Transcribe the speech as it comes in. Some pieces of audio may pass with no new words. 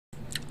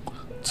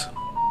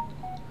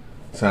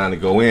Time to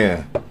go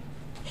in.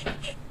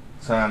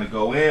 Time to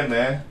go in,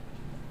 man.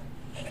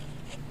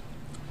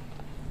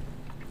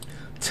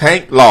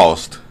 Tank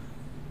lost.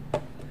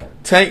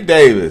 Tank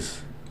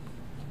Davis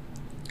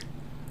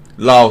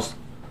lost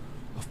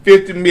a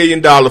 $50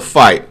 million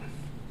fight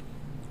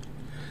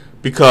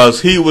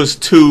because he was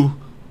too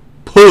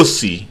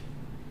pussy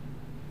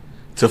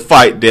to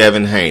fight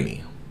Devin Haney.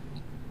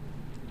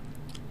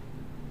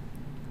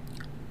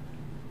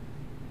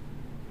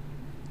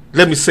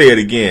 Let me say it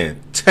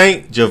again.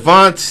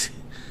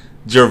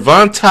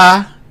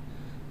 Gervonta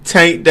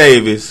Tank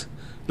Davis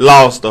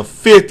lost a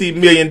 $50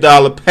 million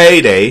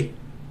payday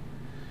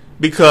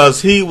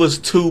because he was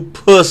too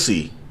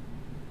pussy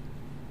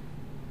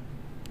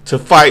to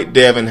fight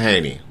Devin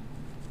Haney.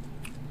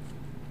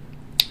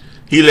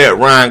 He let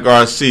Ryan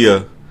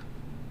Garcia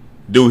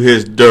do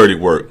his dirty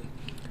work.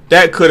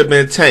 That could have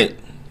been Tank.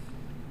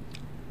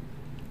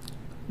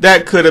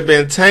 That could have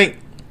been Tank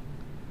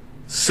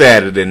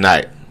Saturday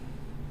night.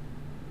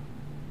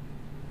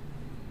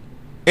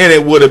 And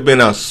it would have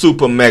been a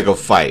super mega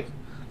fight.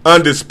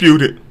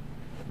 Undisputed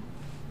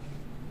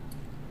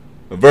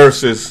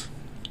versus,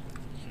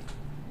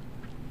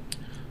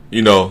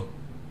 you know,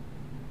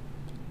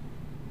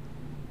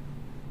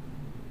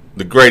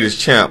 the greatest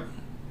champ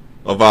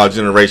of our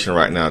generation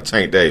right now,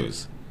 Tank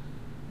Davis.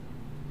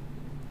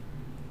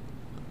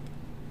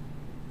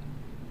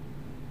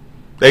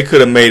 They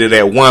could have made it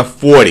at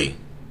 140.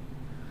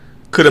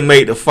 Could have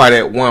made the fight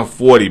at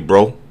 140,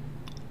 bro.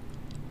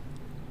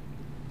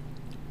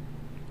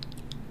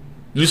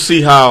 You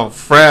see how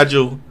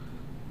fragile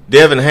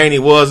Devin Haney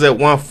was at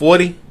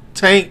 140,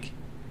 Tank?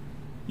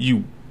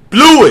 You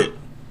blew it.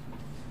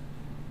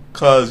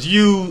 Cause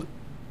you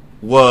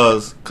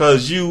is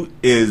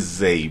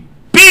a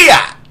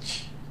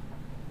biatch.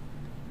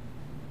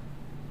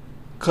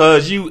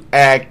 Cause you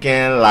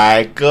acting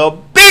like a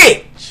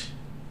bitch.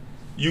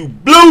 You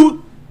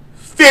blew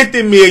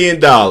 $50 million.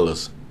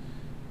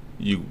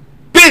 You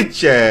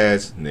bitch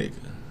ass nigga.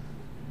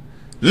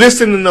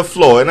 Listening to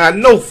Floyd, and I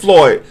know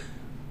Floyd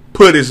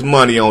put his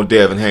money on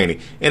Devin Haney,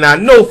 and I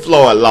know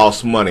Floyd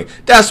lost money.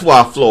 That's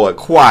why Floyd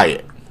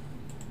quiet.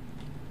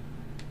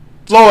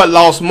 Floyd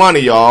lost money,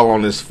 y'all,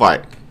 on this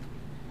fight.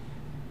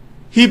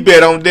 He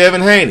bet on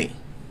Devin Haney.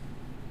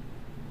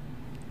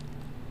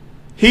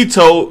 He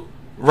told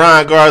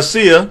Ryan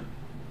Garcia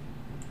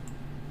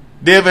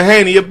Devin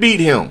Haney would beat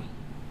him.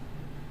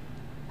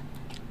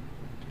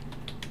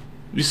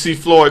 You see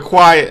Floyd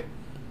quiet.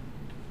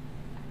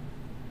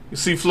 You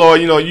see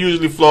Floyd, you know,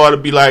 usually Floyd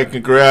would be like,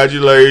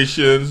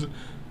 congratulations,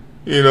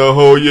 you know,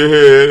 hold your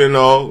head and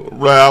all.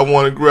 Right, I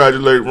want to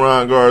congratulate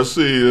Ryan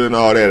Garcia and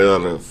all that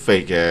other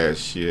fake ass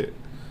shit.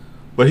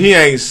 But he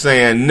ain't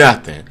saying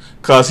nothing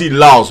because he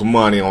lost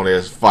money on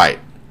this fight.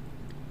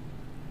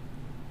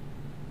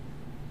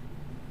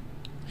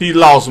 He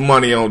lost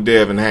money on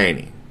Devin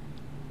Haney.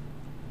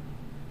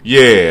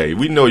 Yeah,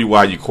 we know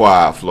why you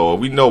quiet, Floyd.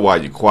 We know why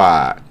you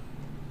quiet.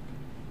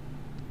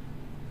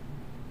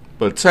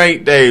 But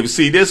Tank Davis,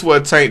 see, this is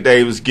what Tank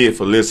Davis get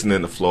for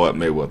listening to Floyd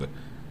Mayweather.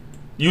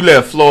 You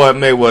let Floyd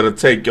Mayweather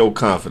take your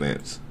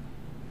confidence.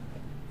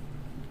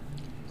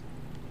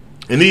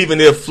 And even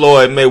if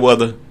Floyd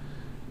Mayweather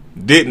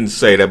didn't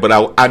say that,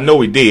 but I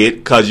know he did,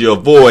 because you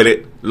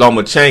avoided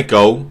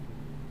Lomachenko.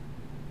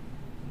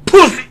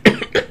 Pussy.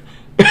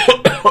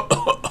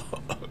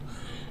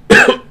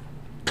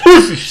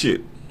 Pussy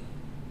shit.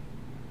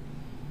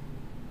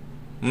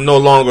 I'm no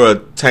longer a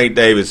Tank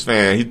Davis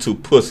fan. He too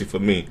pussy for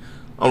me.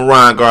 I'm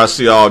Ryan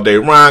Garcia all day.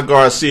 Ryan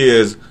Garcia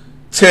is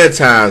 10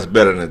 times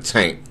better than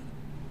Tank.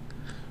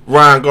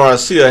 Ryan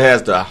Garcia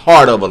has the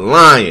heart of a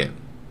lion.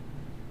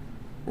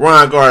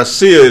 Ryan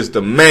Garcia is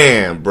the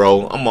man,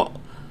 bro. I'm a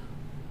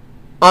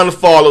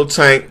unfollow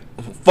Tank,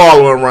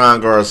 following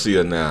Ryan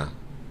Garcia now.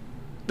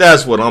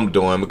 That's what I'm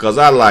doing because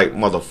I like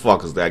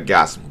motherfuckers that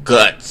got some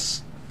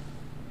guts.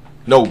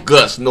 No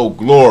guts, no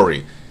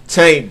glory.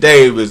 Tank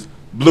Davis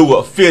blew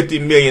a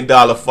 $50 million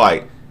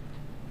fight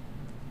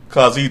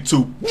because he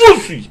too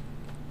wussy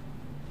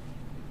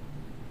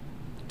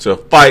to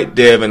fight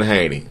Devin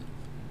Haney.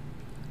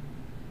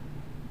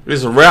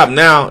 It's a wrap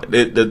now.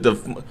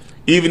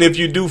 Even if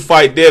you do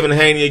fight Devin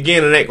Haney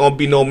again, it ain't going to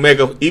be no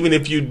mega. Even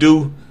if you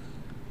do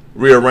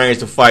rearrange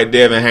to fight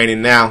Devin Haney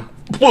now,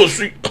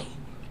 pussy,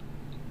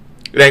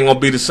 it ain't going to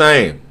be the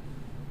same.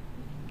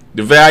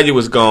 The value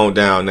is gone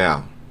down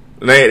now.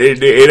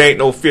 It ain't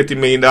no $50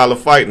 million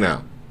fight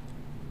now.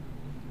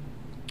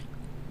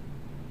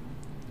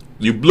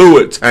 You blew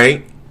it,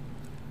 Tank.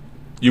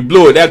 You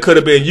blew it. That could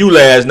have been you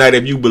last night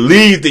if you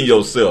believed in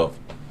yourself.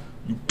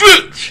 You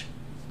bitch.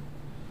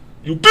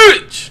 You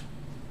bitch.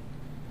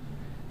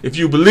 If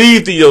you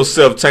believed in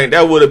yourself, Tank,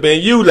 that would have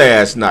been you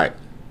last night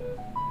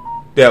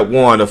that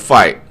won the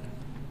fight.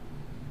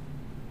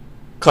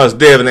 Cause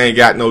Devin ain't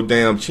got no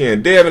damn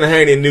chin. Devin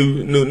Haney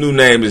new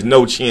name is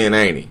No Chin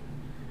Haney.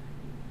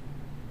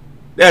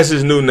 That's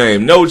his new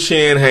name, No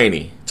Chin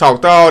Haney.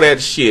 Talked all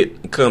that shit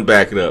and couldn't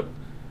back it up.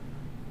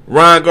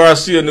 Ryan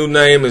Garcia new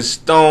name is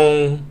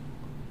Stone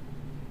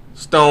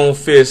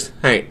Fist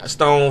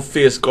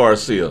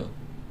Garcia.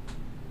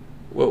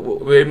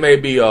 It may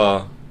be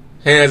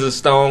Hands of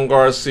Stone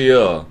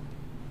Garcia,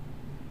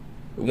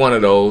 one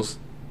of those.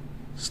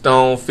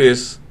 Stone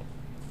Fist,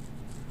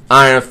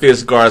 Iron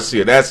Fist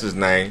Garcia. That's his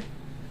name.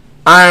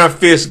 Iron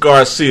Fist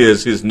Garcia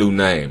is his new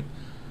name.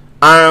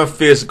 Iron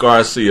Fist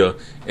Garcia,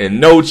 and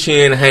No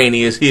Chin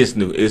Haney is his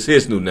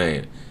new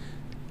name.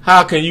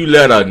 How can you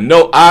let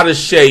a out of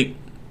shape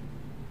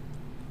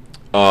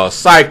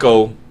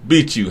psycho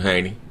beat you,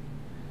 Haney?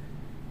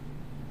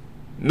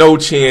 No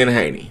Chin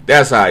Haney.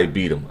 That's how he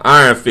beat him.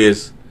 Iron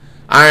Fist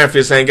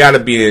ain't gotta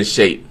be in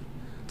shape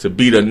to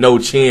beat a No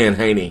Chin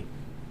Haney.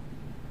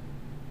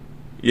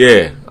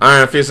 Yeah,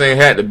 Iron Fist ain't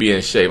had to be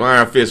in shape.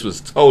 Iron Fist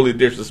was totally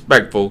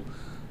disrespectful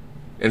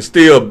and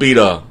still beat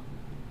a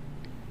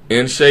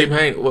in shape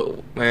Haney.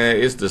 Well, man,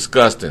 it's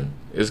disgusting.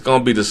 It's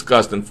gonna be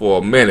disgusting for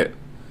a minute.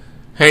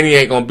 Haney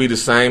ain't gonna be the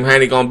same.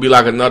 Haney gonna be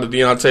like another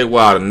Deontay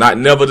Wilder,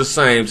 never the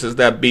same since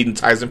that beating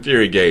Tyson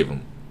Fury gave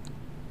him.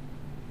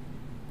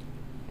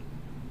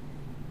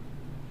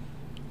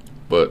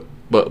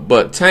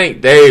 But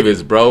Tank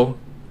Davis, bro,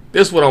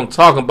 this what I'm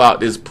talking about.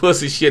 This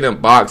pussy shit in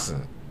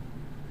boxing.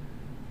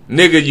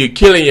 Nigga, you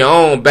killing your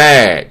own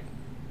bag.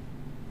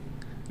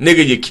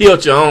 Nigga, you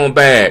killed your own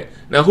bag.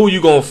 Now who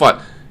you gonna fight?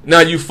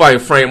 Now you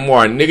fight Frank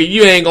Martin. Nigga,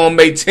 you ain't gonna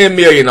make $10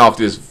 million off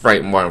this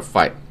Frank Martin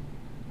fight.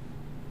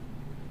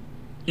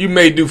 You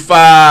may do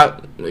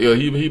 5.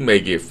 He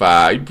may get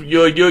 5.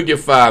 You'll get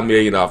 $5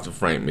 million off the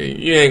Frank million.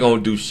 You ain't gonna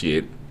do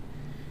shit.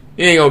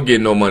 You ain't gonna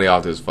get no money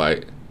off this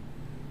fight.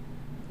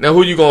 Now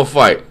who you gonna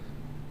fight?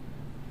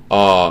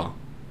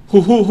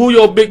 Who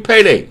your big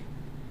payday?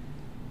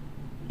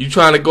 You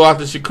trying to go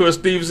after Shakur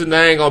Stevenson?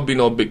 There ain't gonna be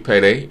no big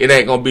payday. It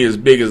ain't gonna be as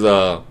big as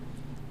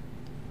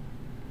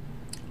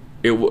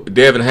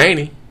Devin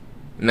Haney.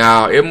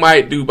 Now it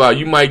might do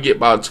you might get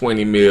about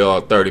 20 mil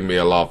or 30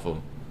 mil off of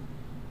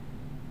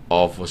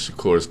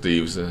Shakur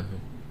Stevenson.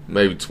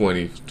 Maybe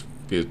 20,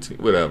 15,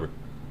 whatever.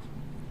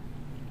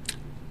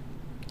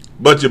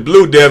 But you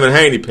blew Devin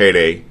Haney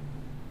payday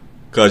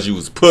because you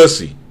was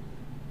pussy.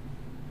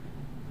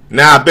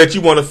 Now I bet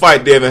you want to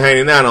fight Devin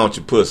Haney now, don't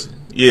you, pussy?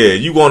 Yeah,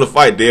 you want to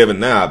fight Devin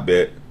now, I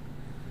bet.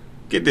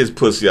 Get this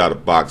pussy out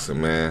of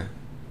boxing, man.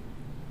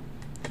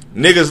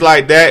 Niggas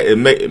like that, it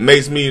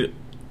makes me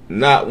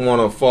not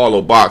want to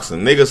follow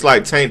boxing. Niggas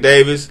like Tank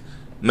Davis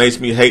makes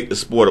me hate the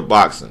sport of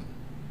boxing.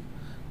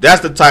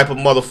 That's the type of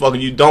motherfucker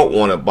you don't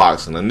want in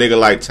boxing. A nigga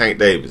like Tank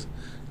Davis.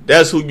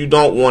 That's who you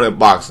don't want in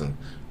boxing.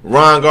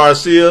 Ryan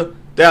Garcia,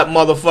 that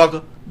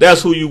motherfucker,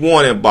 that's who you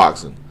want in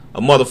boxing. A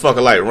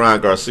motherfucker like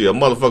Ryan Garcia. A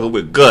motherfucker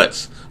with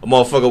guts. A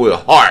motherfucker with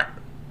heart.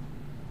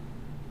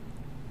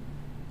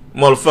 A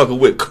motherfucker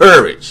with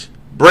courage.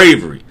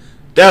 Bravery.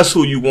 That's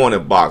who you want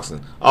in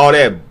boxing. All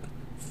that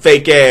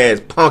fake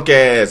ass, punk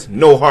ass,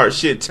 no heart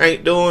shit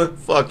Tank doing,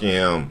 fuck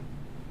him.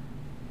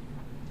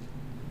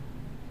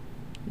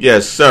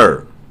 Yes,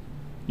 sir.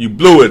 You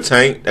blew it,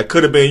 Tank. That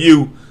could have been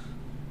you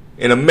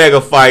in a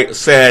mega fight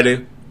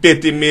Saturday.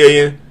 50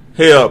 million.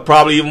 Hell,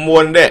 probably even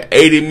more than that.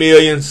 80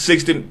 million,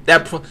 60.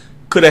 That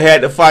could have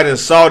had the fight in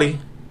Saudi.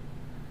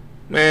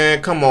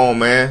 Man, come on,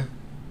 man.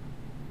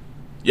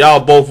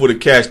 Y'all both would have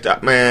cashed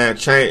out. Man,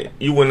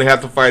 you wouldn't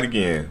have to fight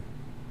again.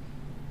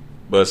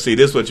 But see,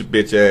 this is what your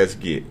bitch ass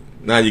get.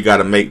 Now you got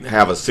to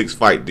have a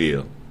 6-fight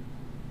deal.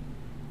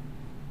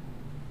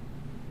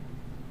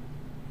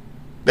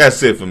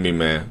 That's it for me,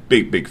 man.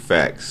 Big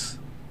facts.